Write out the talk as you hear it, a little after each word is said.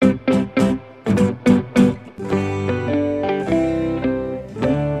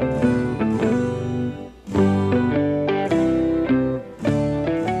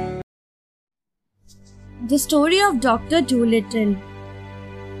The story of Dr. Dolittle.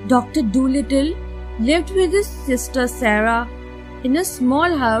 Dr. Dolittle lived with his sister Sarah in a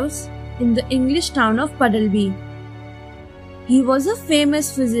small house in the English town of Puddleby. He was a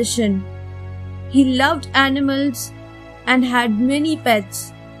famous physician. He loved animals and had many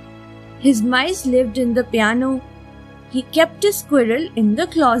pets. His mice lived in the piano. He kept a squirrel in the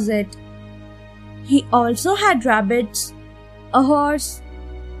closet. He also had rabbits, a horse,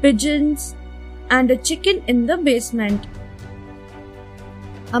 pigeons, and a chicken in the basement.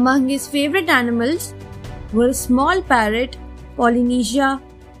 Among his favorite animals were a small parrot, Polynesia,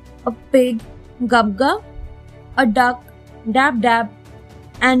 a pig, Gub Gub, a duck, Dab Dab,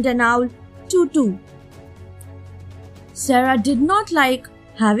 and an owl, Tutu. Sarah did not like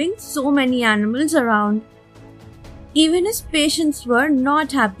having so many animals around. Even his patients were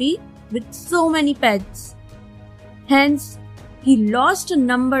not happy with so many pets. Hence, he lost a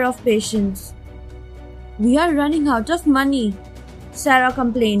number of patients. "We are running out of money," Sarah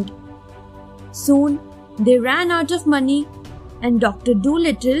complained. Soon, they ran out of money and Dr.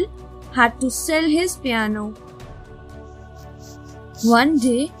 Dolittle had to sell his piano. One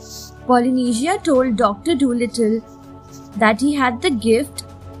day, Polynesia told Dr. Dolittle that he had the gift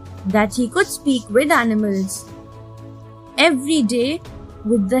that he could speak with animals. Every day,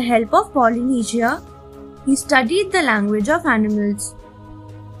 with the help of Polynesia, he studied the language of animals.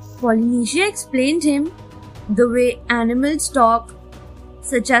 Polynesia explained him the way animals talk,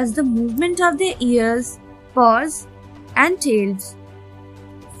 such as the movement of their ears, paws, and tails.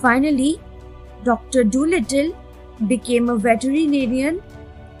 Finally, Dr. Dolittle became a veterinarian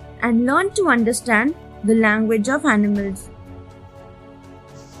and learned to understand the language of animals.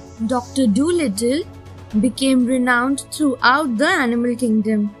 Dr. Dolittle became renowned throughout the animal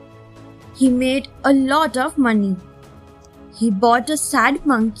kingdom. He made a lot of money. He bought a sad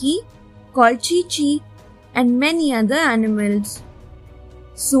monkey called Chi Chi and many other animals.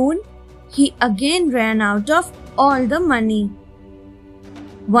 Soon, he again ran out of all the money.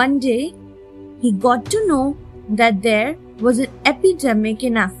 One day, he got to know that there was an epidemic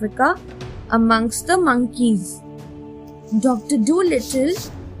in Africa amongst the monkeys. Dr. Dolittle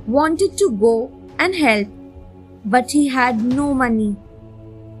wanted to go and help, but he had no money.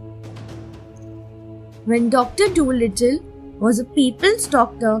 When Dr. Dolittle was a people's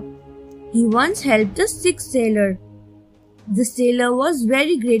doctor, he once helped a sick sailor. The sailor was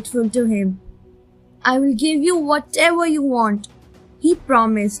very grateful to him. "I will give you whatever you want," he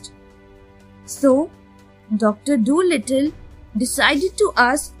promised. So, Dr. Dolittle decided to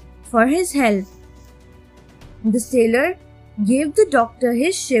ask for his help. The sailor gave the doctor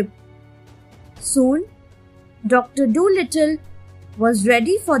his ship. Soon, Dr. Dolittle was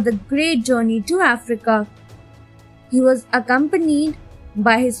ready for the great journey to Africa. He was accompanied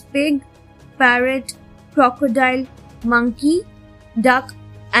by his pig, parrot, crocodile, monkey, duck,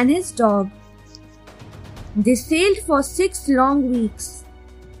 and his dog. They sailed for 6 long weeks.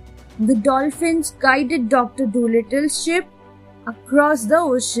 The dolphins guided Dr. Dolittle's ship across the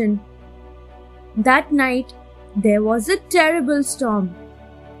ocean. That night, there was a terrible storm.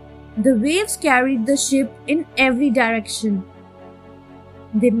 The waves carried the ship in every direction.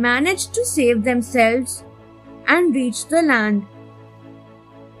 They managed to save themselves and reached the land.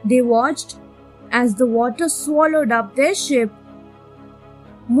 They watched as the water swallowed up their ship.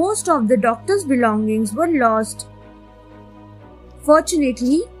 Most of the doctor's belongings were lost.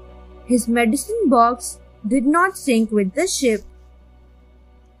 Fortunately, his medicine box did not sink with the ship.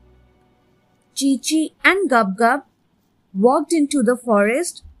 Chi Chi and Gub Gub walked into the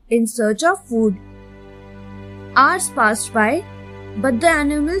forest in search of food. Hours passed by, but the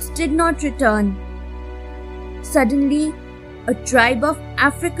animals did not return. Suddenly, a tribe of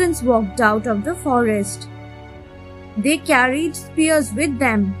Africans walked out of the forest. They carried spears with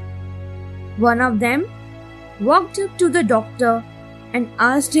them. One of them walked up to the doctor and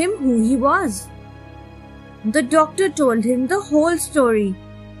asked him who he was. The doctor told him the whole story.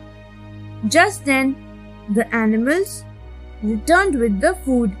 Just then, the animals returned with the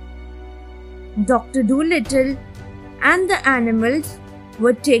food. Dr. Dolittle and the animals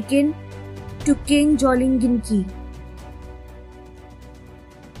were taken to King Jolinginki.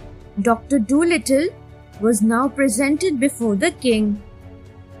 Dr. Dolittle was now presented before the king.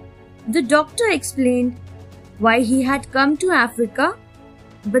 The doctor explained why he had come to Africa,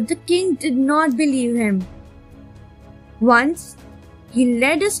 but the king did not believe him. Once, he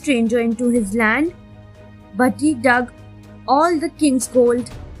led a stranger into his land, but he dug all the king's gold,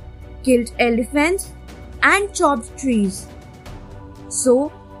 killed elephants, and chopped trees.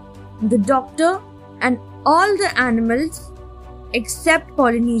 So, the doctor and all the animals, except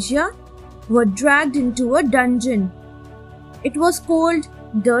Polynesia, were dragged into a dungeon. It was cold,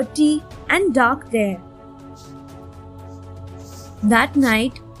 dirty, and dark there. That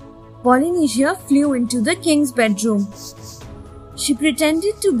night, Polynesia flew into the king's bedroom. She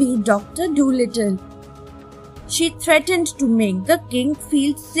pretended to be Dr. Dolittle. She threatened to make the king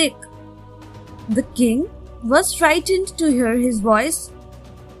feel sick. The king was frightened to hear his voice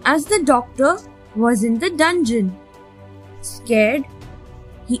as the doctor was in the dungeon. Scared,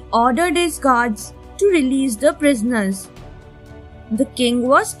 he ordered his guards to release the prisoners. The king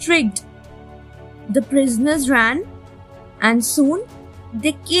was tricked. The prisoners ran, and soon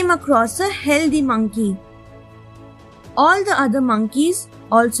they came across a healthy monkey. All the other monkeys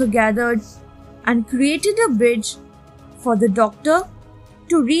also gathered and created a bridge for the doctor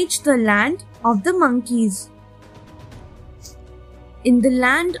to reach the land of the monkeys. In the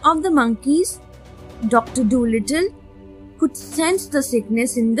land of the monkeys, Dr. Dolittle could sense the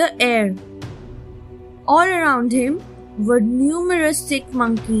sickness in the air. All around him were numerous sick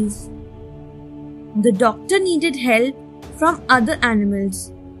monkeys. The doctor needed help from other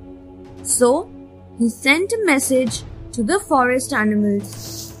animals. So, he sent a message to the forest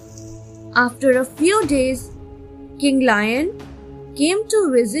animals. After a few days, King Lion came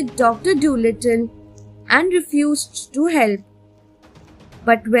to visit Dr. Dolittle and refused to help.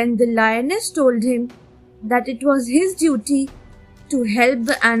 But when the lioness told him that it was his duty to help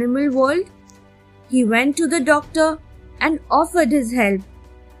the animal world, he went to the doctor and offered his help.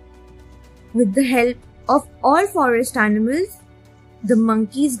 With the help of all forest animals, the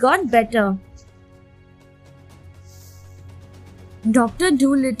monkeys got better. Dr.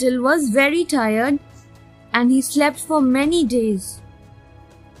 Dolittle was very tired and he slept for many days.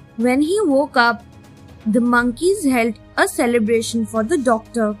 When he woke up, the monkeys held a celebration for the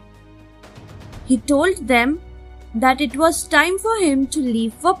doctor. He told them that it was time for him to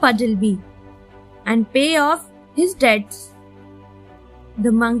leave for Puddleby and pay off his debts.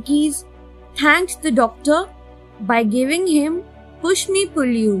 The monkeys thanked the doctor by giving him Push Me Pull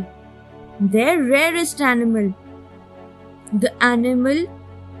You, their rarest animal. The animal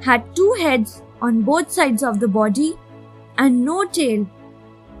had 2 heads on both sides of the body and no tail.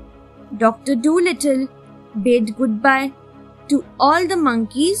 Dr. Dolittle bade goodbye to all the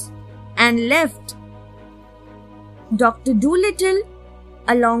monkeys and left. Dr. Dolittle,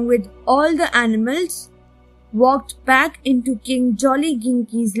 along with all the animals, walked back into King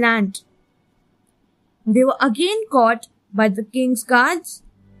Jolliginki's land. They were again caught by the king's guards,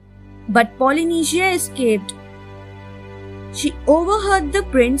 but Polynesia escaped. She overheard the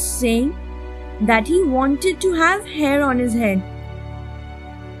prince saying that he wanted to have hair on his head.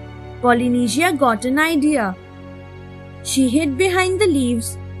 Polynesia got an idea. She hid behind the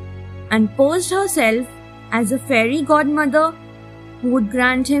leaves and posed herself as a fairy godmother who would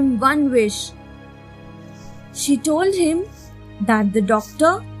grant him one wish. She told him that the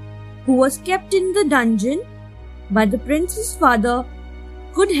doctor, who was kept in the dungeon by the prince's father,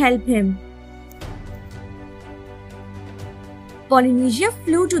 could help him. Polynesia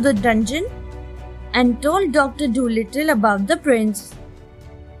flew to the dungeon and told Dr. Dolittle about the prince.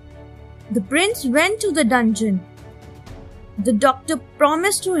 The prince went to the dungeon. The doctor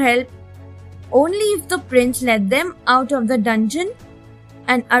promised to help only if the prince let them out of the dungeon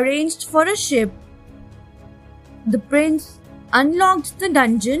and arranged for a ship. The prince unlocked the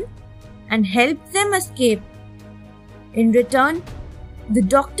dungeon and helped them escape. In return, the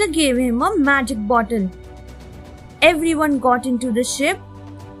doctor gave him a magic bottle. Everyone got into the ship,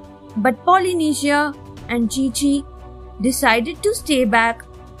 but Polynesia and Chi-Chi decided to stay back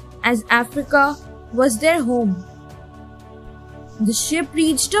as Africa was their home. The ship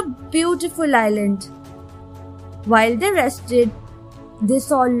reached a beautiful island. While they rested, they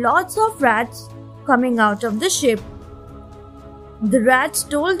saw lots of rats coming out of the ship. The rats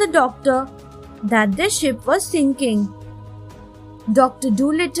told the doctor that their ship was sinking. Dr.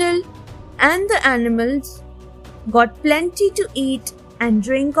 Dolittle and the animals got plenty to eat and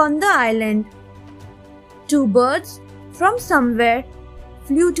drink on the island. 2 birds from somewhere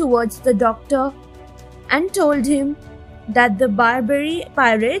flew towards the doctor and told him that the Barbary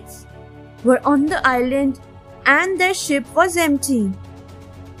pirates were on the island and their ship was empty.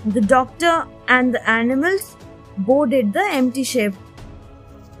 The doctor and the animals boarded the empty ship.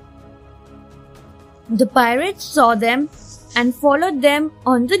 The pirates saw them and followed them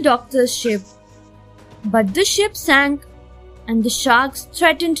on the doctor's ship. But the ship sank and the sharks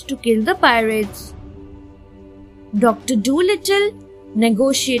threatened to kill the pirates. Dr. Dolittle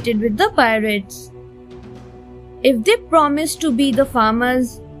negotiated with the pirates. If they promised to be the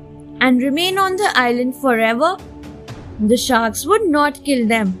farmers and remain on the island forever, the sharks would not kill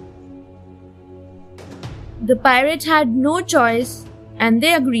them. The pirates had no choice and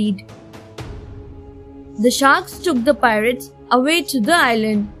they agreed. The sharks took the pirates away to the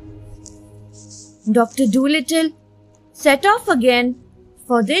island. Dr. Dolittle set off again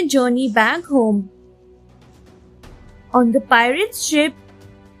for their journey back home. On the pirates' ship,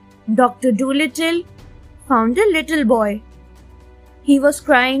 Dr. Dolittle found a little boy. He was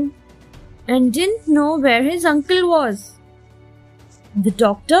crying and didn't know where his uncle was. The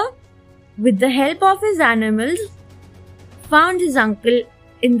doctor, with the help of his animals, found his uncle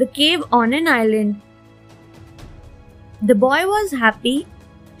in the cave on an island. The boy was happy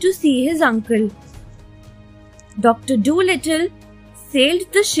to see his uncle. Dr. Dolittle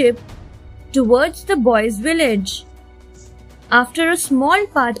sailed the ship towards the boy's village. After a small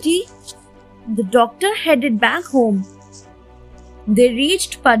party, the doctor headed back home. They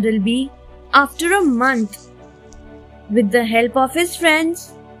reached Puddleby after a month. With the help of his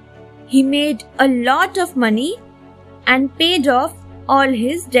friends, he made a lot of money and paid off all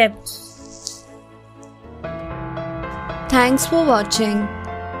his debts. Thanks for watching.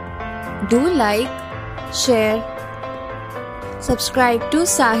 Do like, share, subscribe to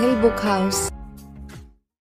Sahil Book House.